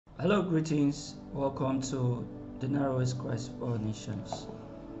Hello, greetings. Welcome to the narrowest Christ for all nations.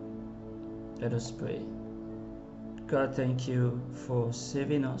 Let us pray. God, thank you for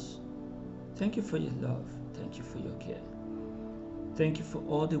saving us. Thank you for your love. Thank you for your care. Thank you for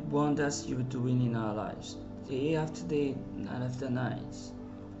all the wonders you're doing in our lives, day after day, night after night.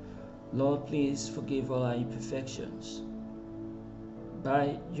 Lord, please forgive all our imperfections.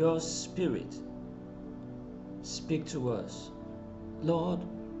 By your Spirit, speak to us. Lord,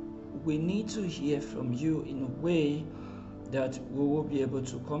 we need to hear from you in a way that we will be able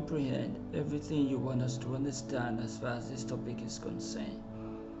to comprehend everything you want us to understand as far as this topic is concerned.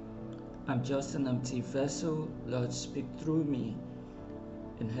 I'm just an empty vessel. Lord, speak through me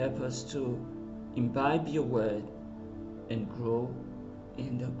and help us to imbibe your word and grow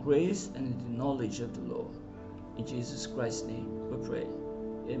in the grace and in the knowledge of the Lord. In Jesus Christ's name we pray.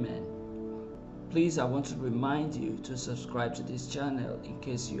 Amen. Please, I want to remind you to subscribe to this channel in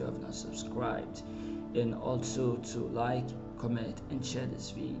case you have not subscribed, and also to like, comment, and share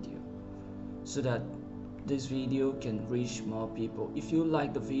this video so that this video can reach more people. If you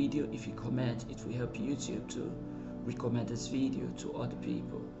like the video, if you comment, it will help YouTube to recommend this video to other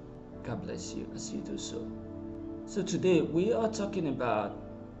people. God bless you as you do so. So today we are talking about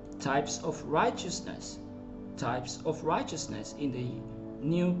types of righteousness. Types of righteousness in the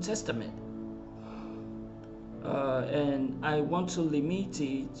New Testament. And I want to limit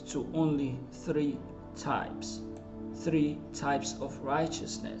it to only three types of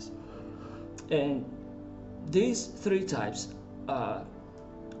righteousness. And these three types are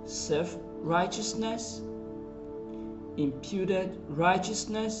self-righteousness, imputed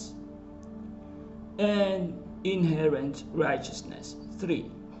righteousness, and inherent righteousness.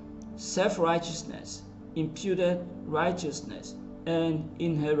 Three: self-righteousness, imputed righteousness, and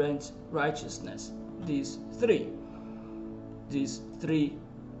inherent righteousness. These three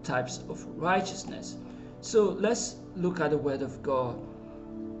types of righteousness. So let's look at the word of God.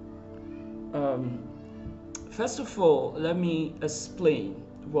 First of all, let me explain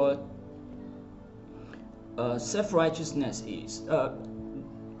what self-righteousness is.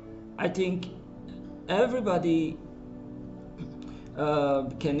 I think everybody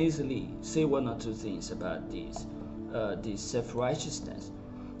can easily say one or two things about this self-righteousness.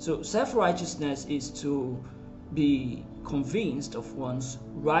 So self-righteousness is to be convinced of one's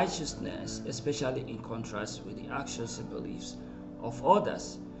righteousness, especially in contrast with the actions and beliefs of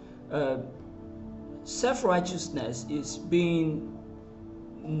others. Self-righteousness is being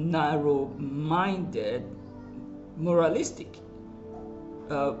narrow-minded, moralistic.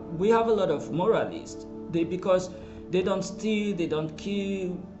 We have a lot of moralists. Because they don't steal, they don't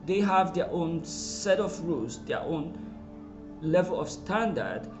kill, they have their own set of rules, their own level of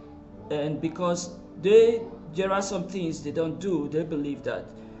standard, and because there are some things they don't do, they believe that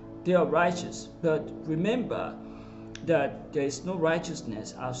they are righteous. But remember that there is no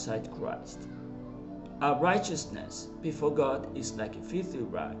righteousness outside Christ. Our righteousness before God is like a filthy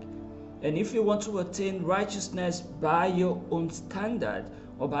rag. And if you want to attain righteousness by your own standard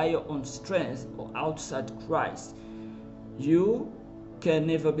or by your own strength or outside Christ, you can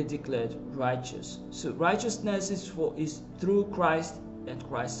never be declared righteous. So righteousness is through Christ and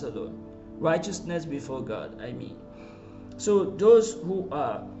Christ alone. Righteousness before God, I mean. So those who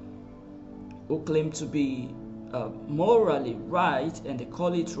claim to be morally right and they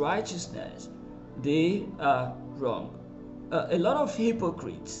call it righteousness, they are wrong. A lot of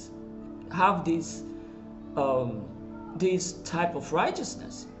hypocrites have this type of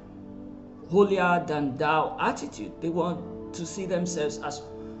righteousness, holier than thou attitude. They want to see themselves as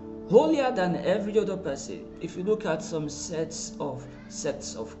holier than every other person. If you look at some sects of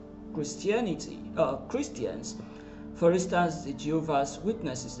Christianity, Christians, for instance, the Jehovah's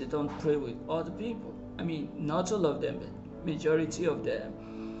Witnesses, they don't pray with other people. I mean, not all of them, but majority of them,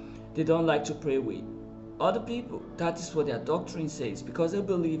 they don't like to pray with other people. That is what their doctrine says, because they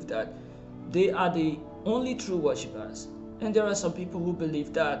believe that they are the only true worshippers. And there are some people who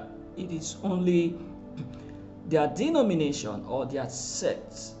believe that it is only their denomination or their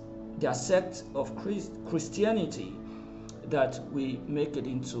sect of Christianity that we make it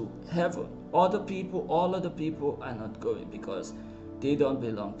into heaven. All other people are not going because they don't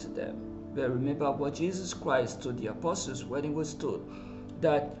belong to them. But remember what Jesus Christ told the apostles when he was told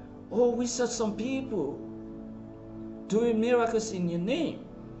that, oh, we saw some people doing miracles in your name.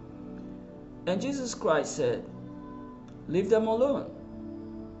 And Jesus Christ said, leave them alone.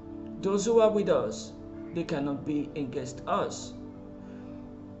 Those who are with us, they cannot be against us.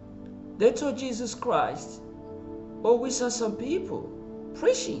 They told Jesus Christ, oh, we saw some people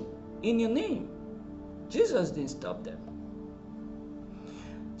preaching in your name. Jesus didn't stop them.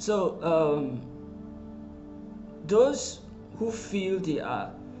 So those who feel they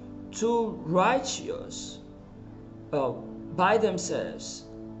are too righteous by themselves,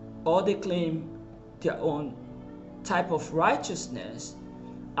 or they claim their own type of righteousness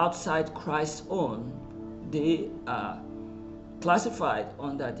outside Christ's own, they are classified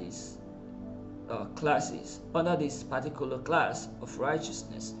under these classes, under this particular class of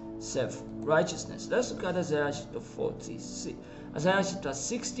righteousness, self-righteousness. Let's look at Isaiah chapter 46, Isaiah chapter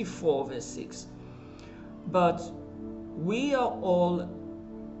 64 verse 6. But we are all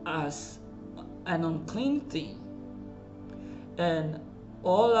as an unclean thing, and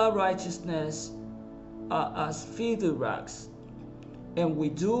all our righteousness are as filthy rags, and we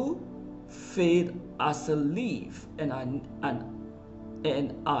do fade as a leaf, and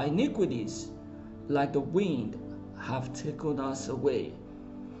our iniquities like the wind have taken us away.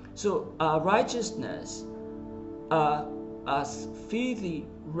 So our righteousness are as filthy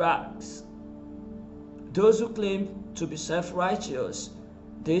rags. Those who claim to be self-righteous,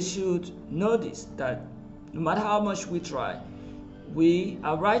 they should notice that no matter how much we try,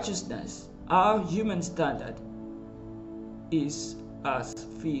 our righteousness, our human standard, is as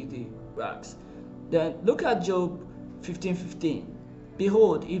filthy rags. Then look at Job 15:15.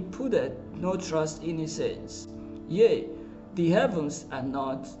 Behold, he putteth no trust in his hands. Yea, the heavens are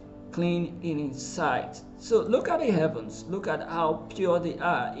not clean in his sight. So look at the heavens. Look at how pure they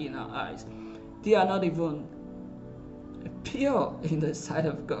are in our eyes. They are not even pure in the sight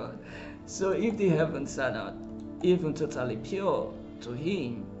of God. So if the heavens are not even totally pure to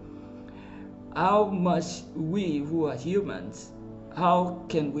him, how much we who are humans, how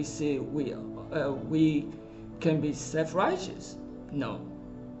can we say we can be self-righteous? No.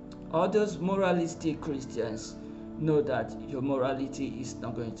 All those moralistic Christians know that your morality is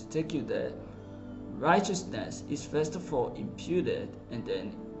not going to take you there. Righteousness is first of all imputed and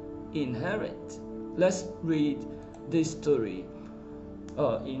then inherent. Let's read this story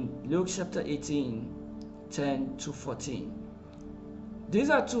in Luke chapter 18, 10 to 14. These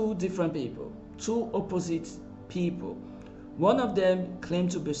are two different people, two opposite people. One of them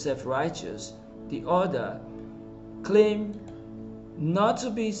claimed to be self-righteous, the other claimed not to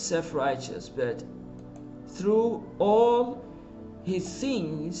be self-righteous, but threw all his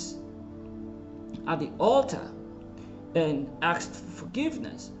sins at the altar and asked for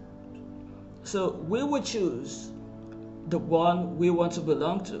forgiveness. So we will choose the one we want to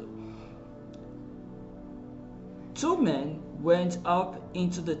belong to. Two men went up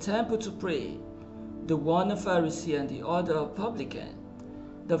into the temple to pray, the one a Pharisee and the other a publican.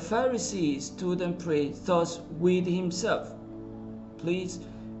 The Pharisee stood and prayed thus with himself. Please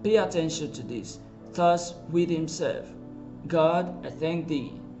pay attention to this. Thus with himself, God, I thank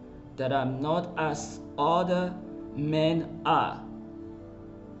thee that I'm not as other men are.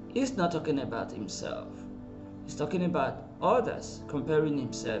 He's not talking about himself. He's talking about others, comparing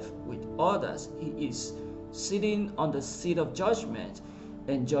himself with others. He is sitting on the seat of judgment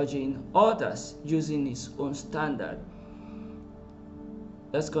and judging others using his own standard.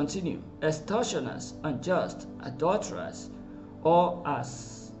 Let's continue. Extortioners, unjust, adulterers, or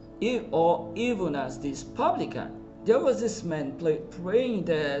even as this publican. There was this man praying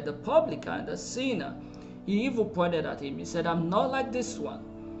there, the publican, the sinner. He even pointed at him. He said, I'm not like this one.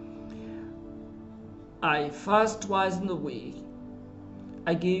 I fast twice in a week.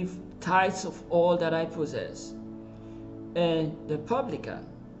 I give tithes of all that I possess. And the publican,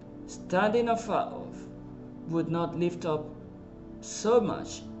 standing afar off, would not lift up so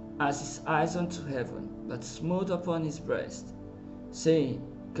much as his eyes unto heaven, but smote upon his breast, saying,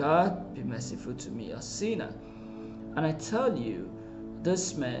 God, be merciful to me, a sinner. And I tell you,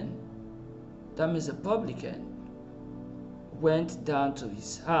 this man, that means a publican, went down to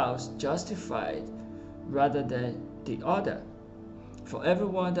his house justified rather than the other. For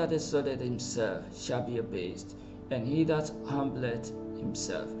everyone that exalted himself shall be abased, and he that humbleth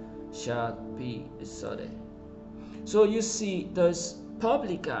himself shall be exalted. So you see this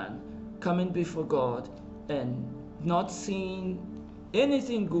publican coming before God and not seeing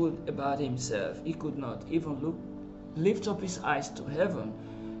anything good about himself. He could not even lift up his eyes to heaven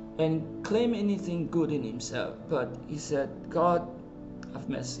and claim anything good in himself. But he said, God, have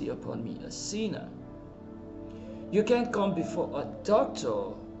mercy upon me, a sinner. You can't come before a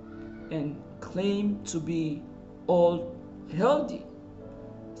doctor and claim to be all healthy.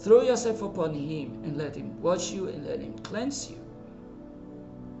 Throw yourself upon him and let him wash you and let him cleanse you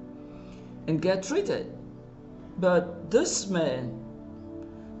and get treated. But this man,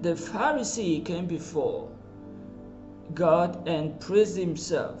 the Pharisee, came before God and praised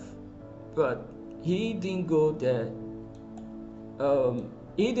himself, but he didn't go there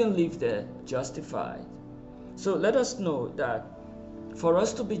He didn't live there justified. So let us know that for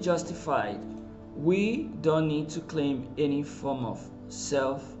us to be justified, we don't need to claim any form of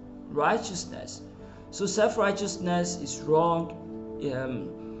self-righteousness. So self-righteousness is wrong.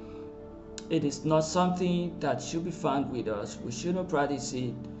 It is not something that should be found with us. We should not practice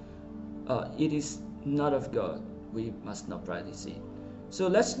it. It is not of God. We must not practice it. So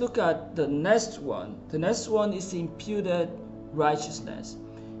let's look at the next one. The next one is imputed righteousness.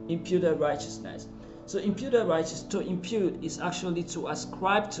 Imputed righteousness. So imputed righteousness, to impute is actually to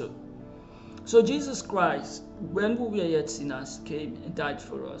ascribe to. So Jesus Christ, when we were yet sinners, came and died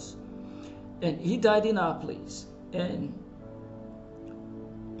for us. And he died in our place and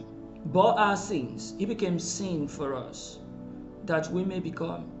bore our sins. He became sin for us, that we may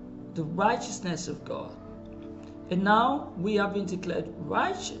become the righteousness of God. And now we have been declared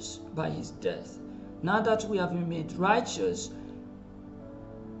righteous by his death. Now that we have been made righteous,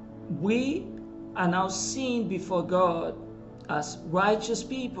 we are now seen before God as righteous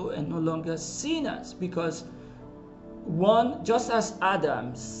people and no longer sinners, because just as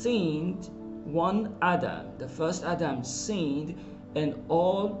Adam sinned, the first Adam sinned, and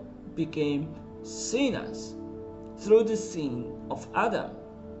all became sinners through the sin of Adam.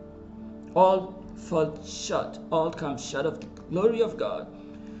 All fall short, all come short of the glory of God.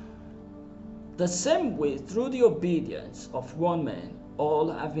 The same way, through the obedience of one man,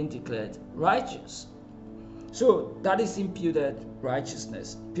 all have been declared righteous. So that is imputed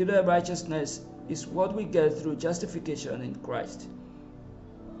righteousness. Imputed righteousness is what we get through justification in Christ.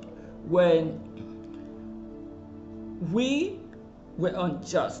 When we were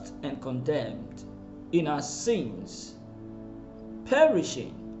unjust and condemned in our sins,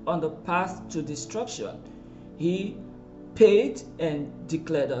 perishing on the path to destruction, he paid and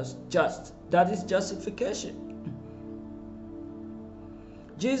declared us just. That is justification.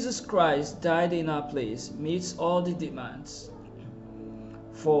 Jesus Christ died in our place, meets all the demands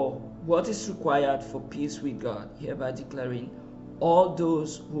for what is required for peace with God, hereby declaring all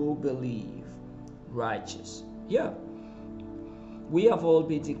those who believe righteous. Yeah, we have all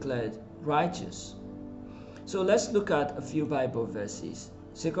been declared righteous. So let's look at a few Bible verses.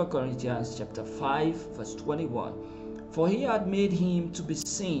 2 Corinthians chapter 5 verse 21. For he had made him to be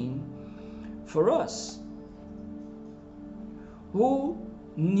sin for us, who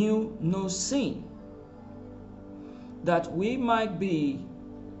knew no sin, that we might be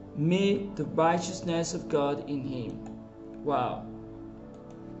made the righteousness of God in him. Wow.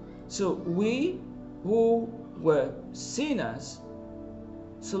 So we who were sinners,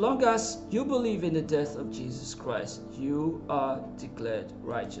 so long as you believe in the death of Jesus Christ, you are declared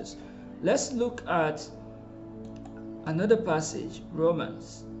righteous. Let's look at another passage,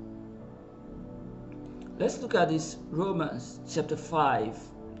 Romans. Let's look at this, Romans chapter 5.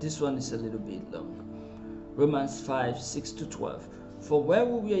 This one is a little bit long. Romans 5, 6 to 12. For where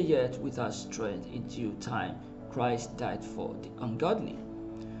we were yet without strength, in due time Christ died for the ungodly.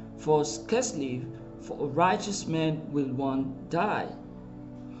 For scarcely for a righteous man will one die,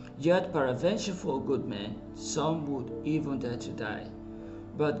 yet peradventure for a good man some would even dare to die.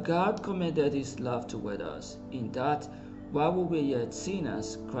 But God commended his love toward us, in that while we were yet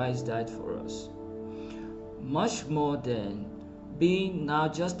sinners, Christ died for us. Much more then, being now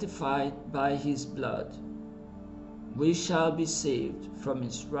justified by his blood, we shall be saved from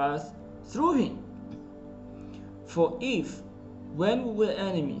his wrath through him. For if, when we were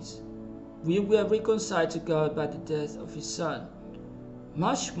enemies, we were reconciled to God by the death of his Son,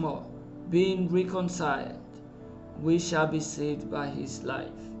 much more, being reconciled, we shall be saved by his life.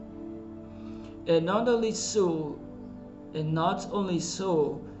 And not only so,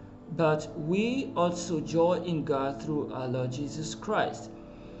 but we also joy in God through our Lord Jesus Christ,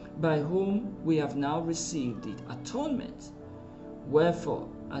 by whom we have now received the atonement. Wherefore,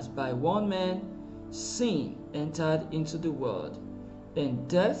 as by one man sin entered into the world, and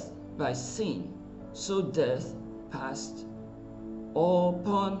death by sin, so death passed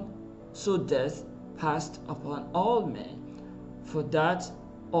upon all men, for that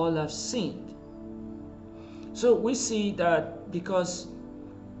all have sinned. So we see that because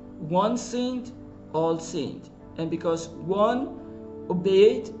one sinned, all sinned. And because one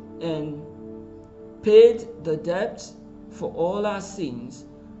obeyed and paid the debt for all our sins,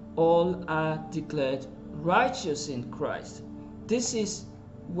 all are declared righteous in Christ. This is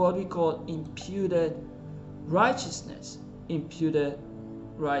what we call imputed righteousness. Imputed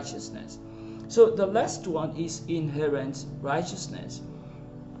righteousness. So the last one is inherent righteousness.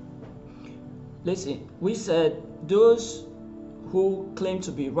 Listen, we said those who claim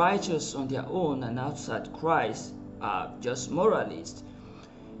to be righteous on their own and outside Christ are just moralists.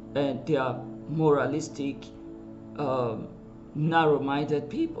 and they are moralistic, narrow-minded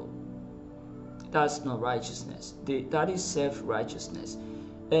people. That's not righteousness. That is self-righteousness.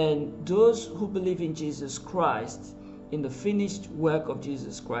 And those who believe in Jesus Christ, in the finished work of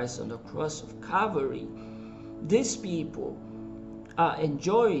Jesus Christ on the cross of Calvary, these people are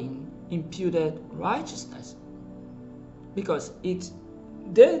enjoying imputed righteousness, because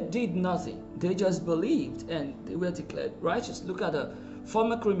they did nothing. They just believed and they were declared righteous. Look at the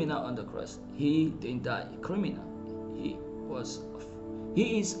former criminal on the cross. He didn't die a criminal.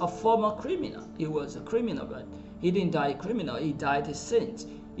 He is a former criminal. He was a criminal, but he didn't die a criminal. He died a saint.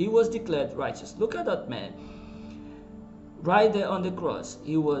 He was declared righteous. Look at that man right there on the cross.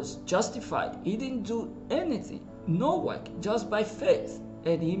 He was justified. He didn't do anything, no work, just by faith,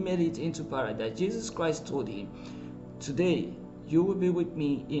 and he made it into paradise. Jesus Christ told him, today you will be with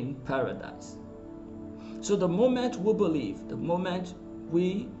me in paradise. So the moment we believe, the moment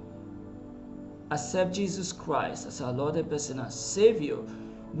we accept Jesus Christ as our Lord and personal Savior,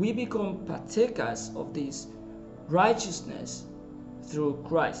 we become partakers of this righteousness through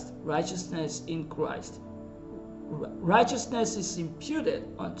Christ. Righteousness in Christ. Righteousness is imputed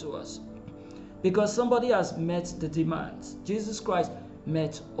unto us because somebody has met the demands. Jesus Christ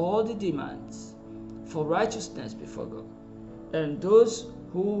met all the demands for righteousness before God. And those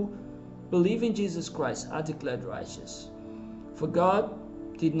who believe in Jesus Christ are declared righteous. For God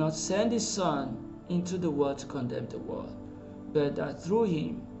did not send his Son into the world to condemn the world, but that through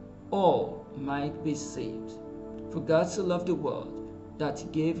him all might be saved. For God so loved the world that he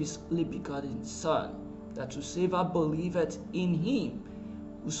gave his only begotten Son, that whosoever believeth in him,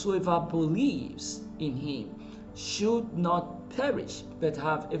 whosoever believes in him, should not perish, but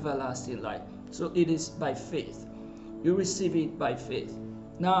have everlasting life. So it is by faith. You receive it by faith.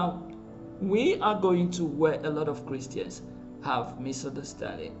 Now, we are going to where a lot of Christians have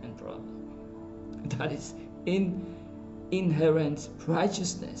misunderstanding and problem. That is in inherent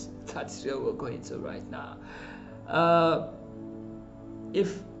righteousness. That's where we're going to right now.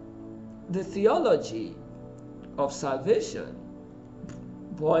 If the theology of salvation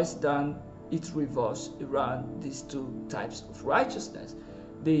boils down, it revolves around these two types of righteousness,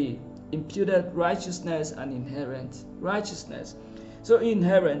 the imputed righteousness and inherent righteousness. So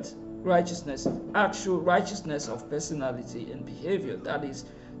inherent righteousness, actual righteousness of personality and behavior, that is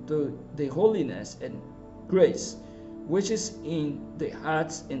the holiness and grace which is in the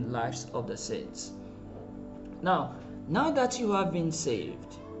hearts and lives of the saints. Now that you have been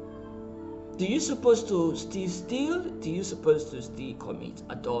saved, do you supposed to still steal? Do you supposed to still commit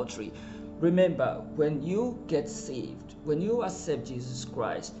adultery? Remember, when you get saved, when you accept Jesus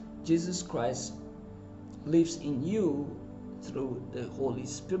Christ lives in you through the Holy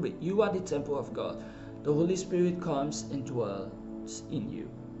Spirit. You are the temple of God. The Holy Spirit comes and dwells in you.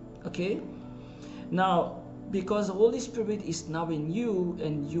 Okay? Now, because the Holy Spirit is now in you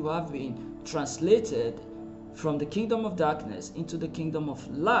and you have been translated from the kingdom of darkness into the kingdom of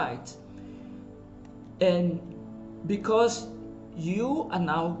light, and because you are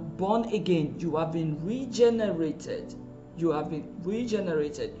now born again, you have been regenerated, you have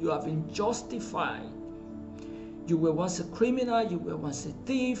been justified. You were once a criminal, you were once a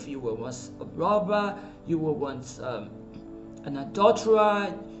thief, you were once a robber, you were once an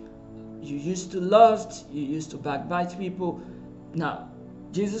adulterer, you used to lust, you used to backbite people. Now,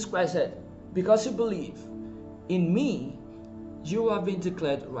 Jesus Christ said, because you believe in me, you have been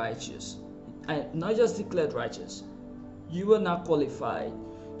declared righteous. And not just declared righteous, you are now qualified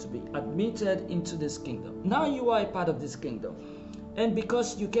to be admitted into this kingdom. Now you are a part of this kingdom. And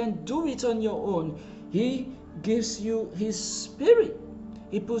because you can't do it on your own, he gives you his spirit.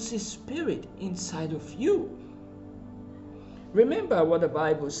 He puts his spirit inside of you. Remember what the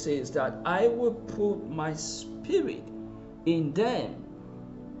Bible says, that I will put my spirit in them.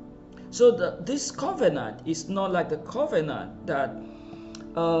 So this covenant is not like the covenant that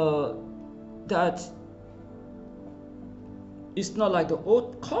it's not like the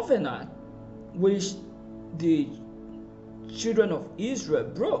old covenant which the children of Israel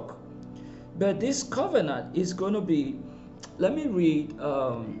broke. But this covenant is going to be, let me read,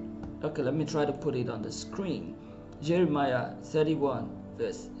 let me try to put it on the screen. Jeremiah 31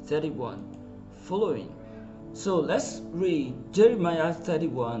 verse 31 following. So let's read Jeremiah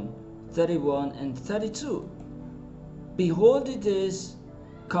 31 and 32. Behold, the days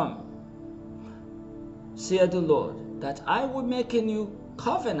come, saith the Lord, that I will make a new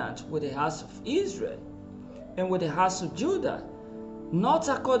covenant with the house of Israel and with the house of Judah, not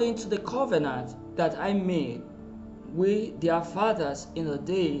according to the covenant that I made with their fathers in the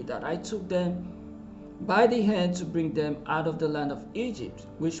day that I took them by the hand to bring them out of the land of Egypt,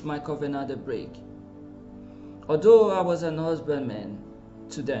 which my covenant they break, although I was an husbandman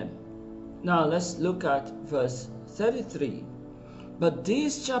to them. Now let's look at verse 33. But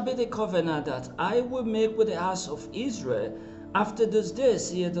this shall be the covenant that I will make with the house of Israel after those days,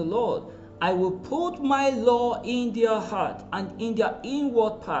 saith the Lord. I will put my law in their heart and in their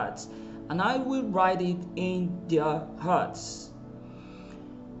inward parts, and I will write it in their hearts,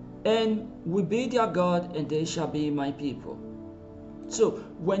 and will be their God, and they shall be my people. So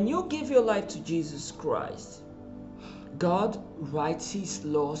when you give your life to Jesus Christ, God writes his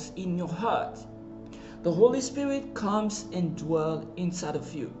laws in your heart. The Holy Spirit comes and dwells inside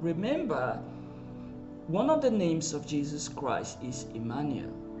of you. Remember, one of the names of Jesus Christ is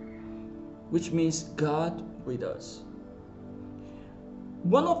Emmanuel, which means God with us.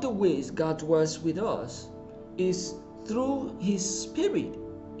 One of the ways God dwells with us is through his Spirit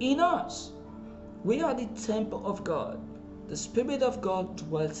in us. We are the temple of God. The Spirit of God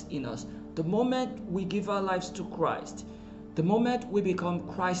dwells in us. The moment we give our lives to Christ, the moment we become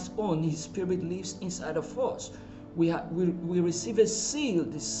Christ's own, his Spirit lives inside of us. We receive a seal,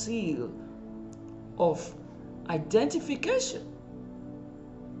 the seal of identification,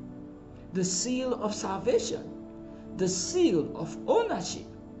 the seal of salvation, the seal of ownership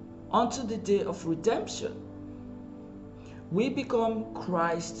unto the day of redemption. We become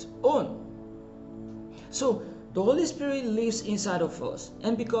Christ's own. So the Holy Spirit lives inside of us,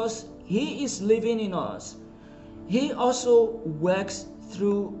 and because he is living in us, he also works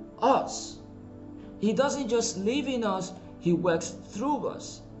through us. He doesn't just live in us, he works through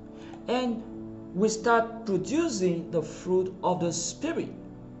us. And we start producing the fruit of the Spirit.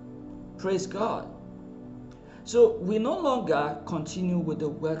 Praise God. So we no longer continue with the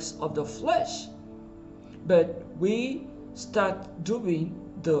works of the flesh, but we start doing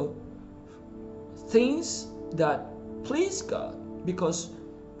the things that please God, because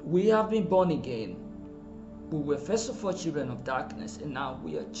we have been born again. We were first of all children of darkness, and now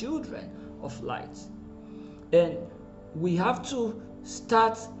we are children of light. And we have to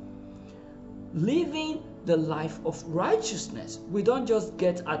start living the life of righteousness. We don't just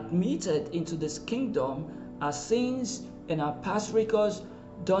get admitted into this kingdom. Our sins and our past records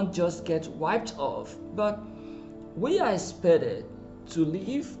don't just get wiped off, but we are expected to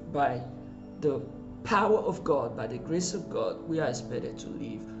live by the power of God, by the grace of God. We are expected to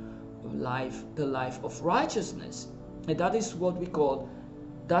live the life of righteousness, and that is what we call,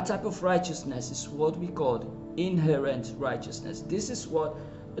 that type of righteousness is what we call inherent righteousness. This is what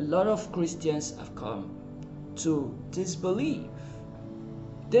a lot of Christians have come to disbelieve.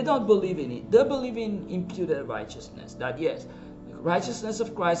 They don't believe in it. They believe in imputed righteousness, that yes, the righteousness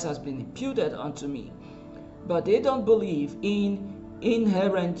of Christ has been imputed unto me, but they don't believe in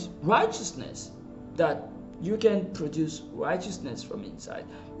inherent righteousness, that you can produce righteousness from inside.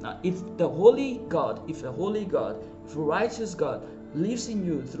 Now, if a holy God, if a righteous God lives in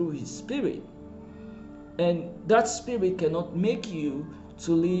you through his Spirit, and that Spirit cannot make you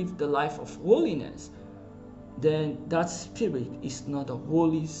to live the life of holiness, then that Spirit is not a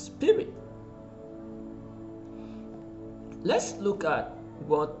Holy Spirit. Let's look at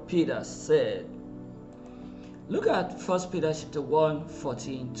what Peter said. Look at 1 Peter chapter 1,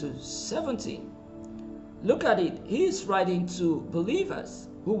 14 to 17. Look at it. He is writing to believers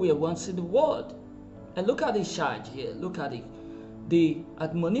who were once in the world. And look at the charge here. Look at it. The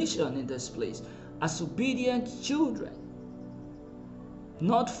admonition in this place. As obedient children,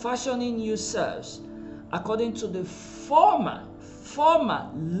 not fashioning yourselves according to the former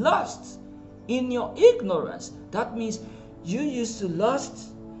lust in your ignorance. That means you used to lust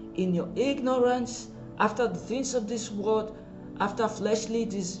in your ignorance after the things of this world, after fleshly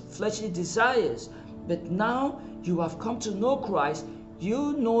desires. But now you have come to know Christ,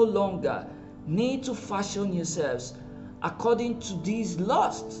 you no longer need to fashion yourselves according to these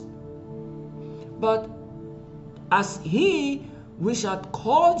lusts. But as he which hath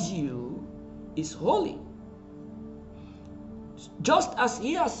called you is holy, just as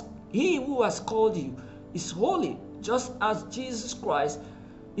he who has called you is holy, just as Jesus Christ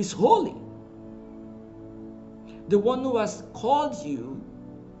is holy. The one who has called you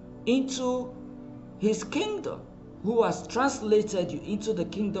into his kingdom, who has translated you into the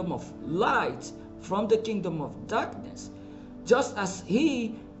kingdom of light from the kingdom of darkness, just as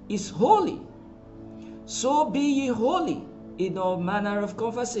he is holy, so be ye holy in all manner of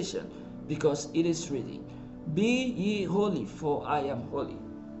conversation, because it is written, be ye holy, for I am holy.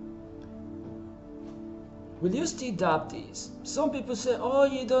 Will you still doubt this? Some people say, oh,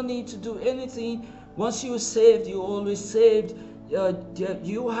 you don't need to do anything. Once you're saved, you're always saved.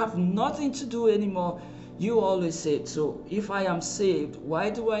 You have nothing to do anymore. you always saved. So if I am saved,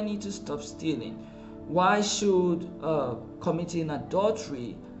 why do I need to stop stealing? Why should committing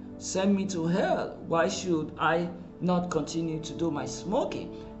adultery send me to hell? Why should I not continue to do my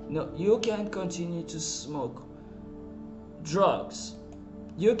smoking? No, you can continue to smoke drugs.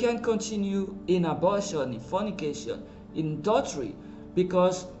 You can continue in abortion, in fornication, in adultery,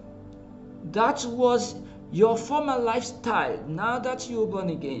 because that was your former lifestyle. Now that you're born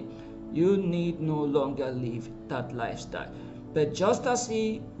again, you need no longer live that lifestyle. But just as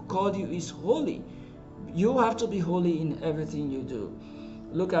He who called you is holy, you have to be holy in everything you do.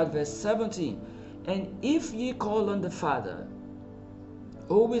 Look at verse 17. And if ye call on the Father,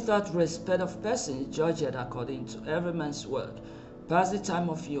 who without respect of persons judgeth according to every man's work, pass the time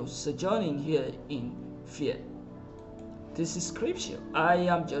of your sojourning here in fear. This is scripture. I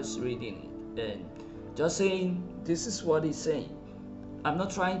am just reading it and just saying this is what he's saying. I'm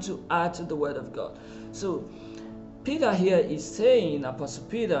not trying to add to the word of God. So Peter here is saying, Apostle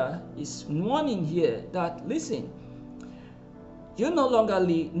Peter is warning here that, listen, you no longer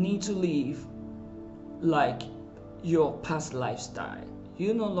need to live like your past lifestyle.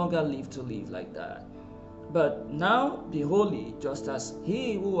 You no longer live to live like that. But now be holy, just as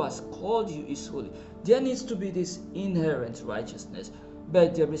He who has called you is holy. There needs to be this inherent righteousness.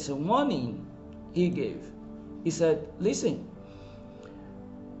 But there is a warning He gave. He said, listen,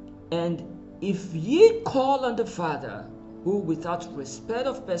 and if ye call on the Father, who without respect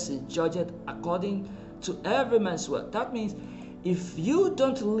of persons judgeth according to every man's work. That means if you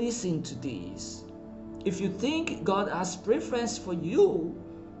don't listen to this, if you think God has preference for you,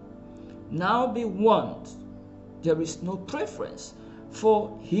 now be warned. There is no preference,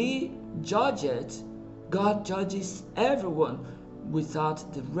 for He judgeth, God judges everyone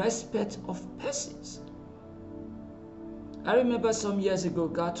without the respect of persons. I remember some years ago,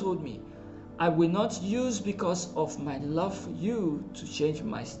 God told me, I will not use because of my love for you to change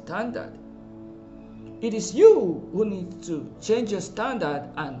my standard. It is you who need to change your standard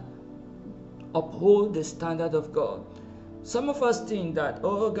and uphold the standard of God. Some of us think that,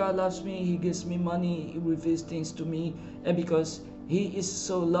 oh, God loves me, He gives me money, He reveals things to me, and because He is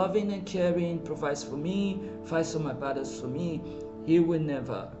so loving and caring, provides for me, fights all my battles for me, He will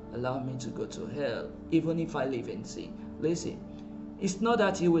never allow me to go to hell, even if I live in sin. Listen, it's not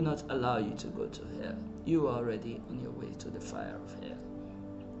that He will not allow you to go to hell. You are already on your way to the fire of hell.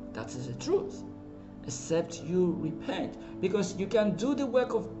 That is the truth. Except you repent, because you can't do the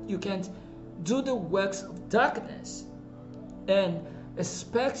works of darkness and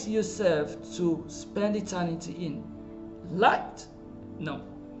expect yourself to spend eternity in light. No.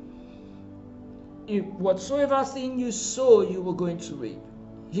 If whatsoever thing you sow, you are going to reap.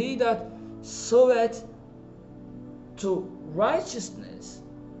 He that soweth to righteousness,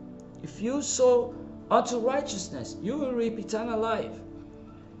 if you sow unto righteousness, you will reap eternal life.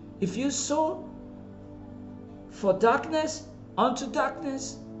 If you sow for darkness unto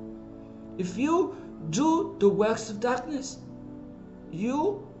darkness, if you do the works of darkness,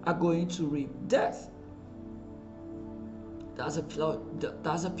 you are going to reap death. That's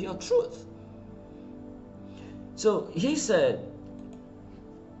a pure truth. So he said,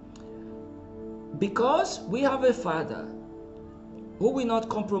 because we have a Father who will not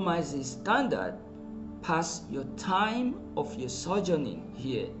compromise His standard, pass your time of your sojourning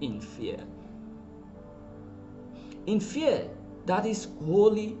here in fear. In fear, that is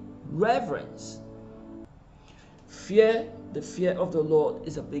holy reverence. Fear, the fear of the Lord,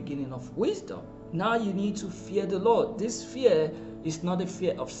 is a beginning of wisdom. Now you need to fear the Lord. This fear is not a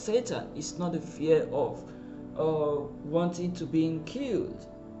fear of Satan. It's not a fear of wanting to be killed.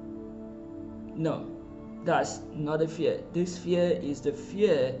 No, that's not a fear. This fear is the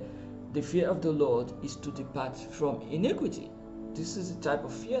fear of the Lord is to depart from iniquity. This is the type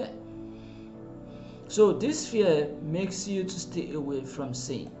of fear. So this fear makes you to stay away from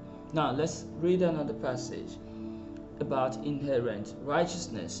sin. Now let's read another passage about inherent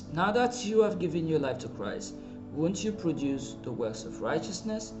righteousness. Now that you have given your life to Christ, won't you produce the works of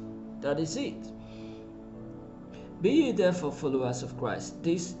righteousness? That is it. Be ye therefore followers of Christ.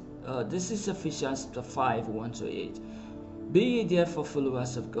 This is Ephesians 5, 1-8. Be ye therefore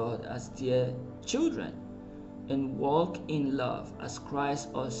followers of God as dear children, and walk in love as Christ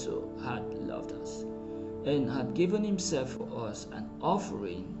also had loved us, and had given Himself for us an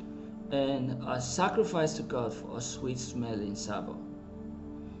offering and a sacrifice to God for a sweet smelling savour.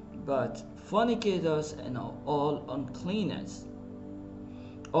 But fornicators and all uncleanness,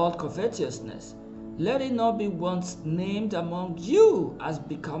 all covetousness, let it not be once named among you as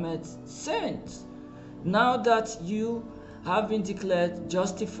becometh saints, now that you have been declared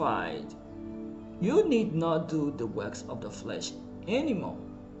justified You need not do the works of the flesh anymore,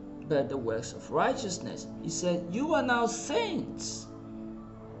 but the works of righteousness. He said, you are now saints.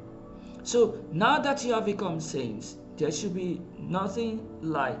 So now that you have become saints, there should be nothing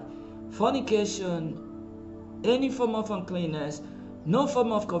like fornication, any form of uncleanness, no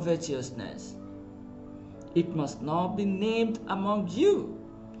form of covetousness. It must not be named among you,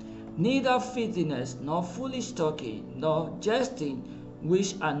 neither filthiness, nor foolish talking, nor jesting,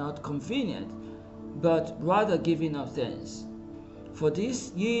 which are not convenient, but rather giving of thanks. For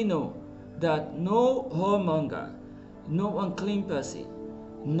this ye know, that no whoremonger, no unclean person,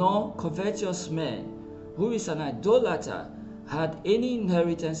 nor covetous man, who is an idolater, had any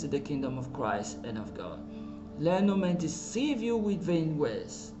inheritance in the kingdom of Christ and of God. Let no man deceive you with vain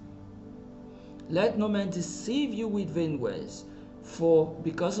words. Let no man deceive you with vain words, for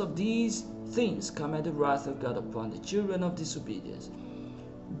because of these things cometh the wrath of God upon the children of disobedience.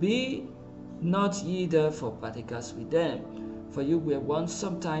 Be not ye therefore partakers with them, for you were once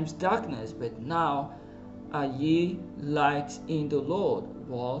sometimes darkness, but now are ye light in the Lord.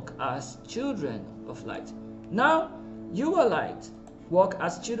 Walk as children of light. Now you are light. Walk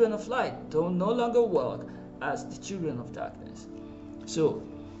as children of light. Don't no longer walk as the children of darkness. So,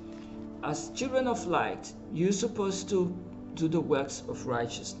 as children of light, you're supposed to do the works of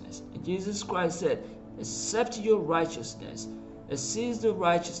righteousness. And Jesus Christ said, except your righteousness exceeds the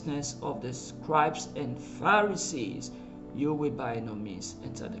righteousness of the scribes and Pharisees, you will by no means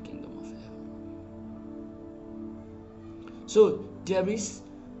enter the kingdom of heaven. So there is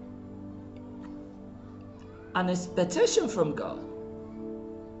an expectation from God.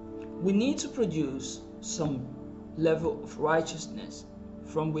 We need to produce some level of righteousness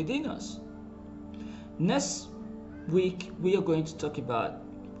from within us. Next week, we are going to talk about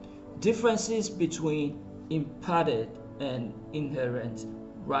differences between imparted and inherent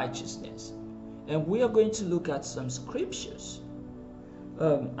righteousness. And we are going to look at some scriptures.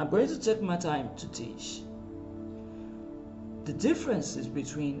 I'm going to take my time to teach the differences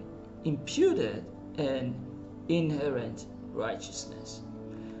between imputed and inherent righteousness.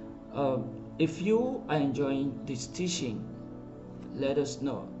 If you are enjoying this teaching, let us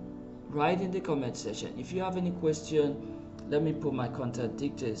know. Write in the comment section. If you have any question, let me put my contact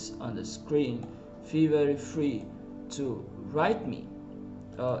details on the screen. Feel very free to write me.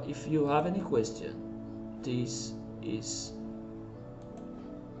 If you have any question, these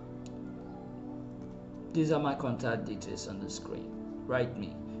are my contact details on the screen. Write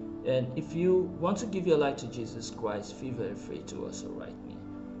me. And if you want to give your life to Jesus Christ, feel very free to also write me.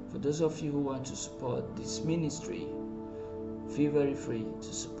 For those of you who want to support this ministry, feel very free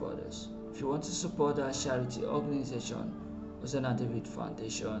to support us. If you want to support our charity organization, Hosanna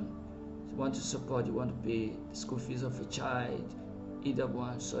Foundation, you want to support, you want to pay the school fees of a child, either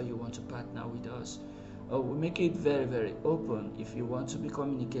one, so you want to partner with us, we make it very, very open. If you want to be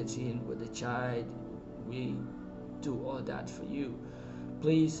communicating with the child, we do all that for you.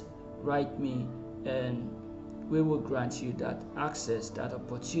 Please write me and we will grant you that access, that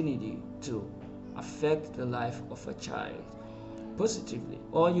opportunity to affect the life of a child positively.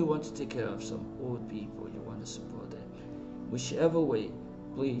 Or you want to take care of some old people, you want to support them. Whichever way,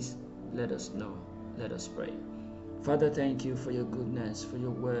 please let us know. Let us pray. Father, thank you for your goodness, for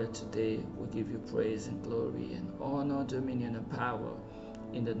your word today. We give you praise and glory and honor, dominion and power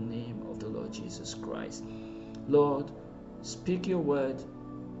in the name of the Lord Jesus Christ. Lord, speak your word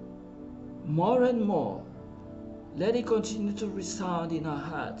more and more. Let it continue to resound in our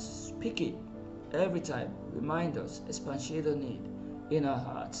hearts. Speak it every time. Remind us, expatiate on it in our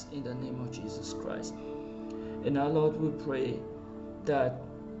hearts in the name of Jesus Christ. And our Lord, we pray that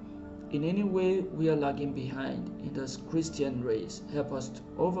in any way we are lagging behind in this Christian race, help us to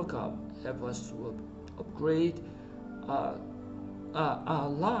overcome, help us to upgrade our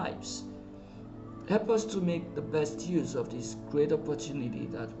lives. Help us to make the best use of this great opportunity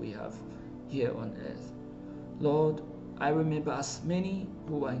that we have here on earth. Lord, I remember as many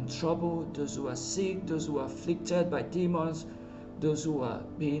who are in trouble, those who are sick, those who are afflicted by demons, those who are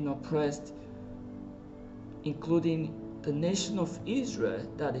being oppressed, including the nation of Israel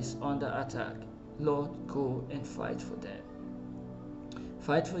that is under attack. Lord, go and fight for them.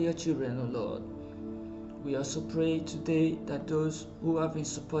 Fight for your children, O Lord. We also pray today that those who have been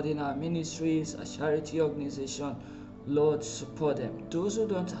supporting our ministries, our charity organization, Lord, support them. Those who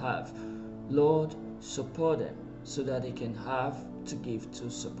don't have, Lord, support them so that they can have to give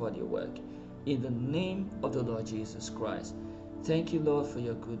to support your work. In the name of the Lord Jesus Christ. Thank you, Lord, for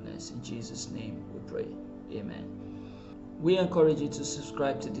your goodness. In Jesus' name we pray. Amen. We encourage you to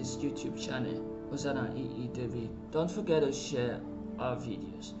subscribe to this YouTube channel, Hosanna David. Don't forget to share our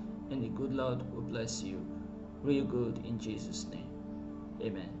videos. and the good Lord will bless you real good in Jesus' name.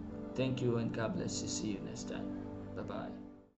 Amen. Thank you and God bless you. See you next time. Bye-bye.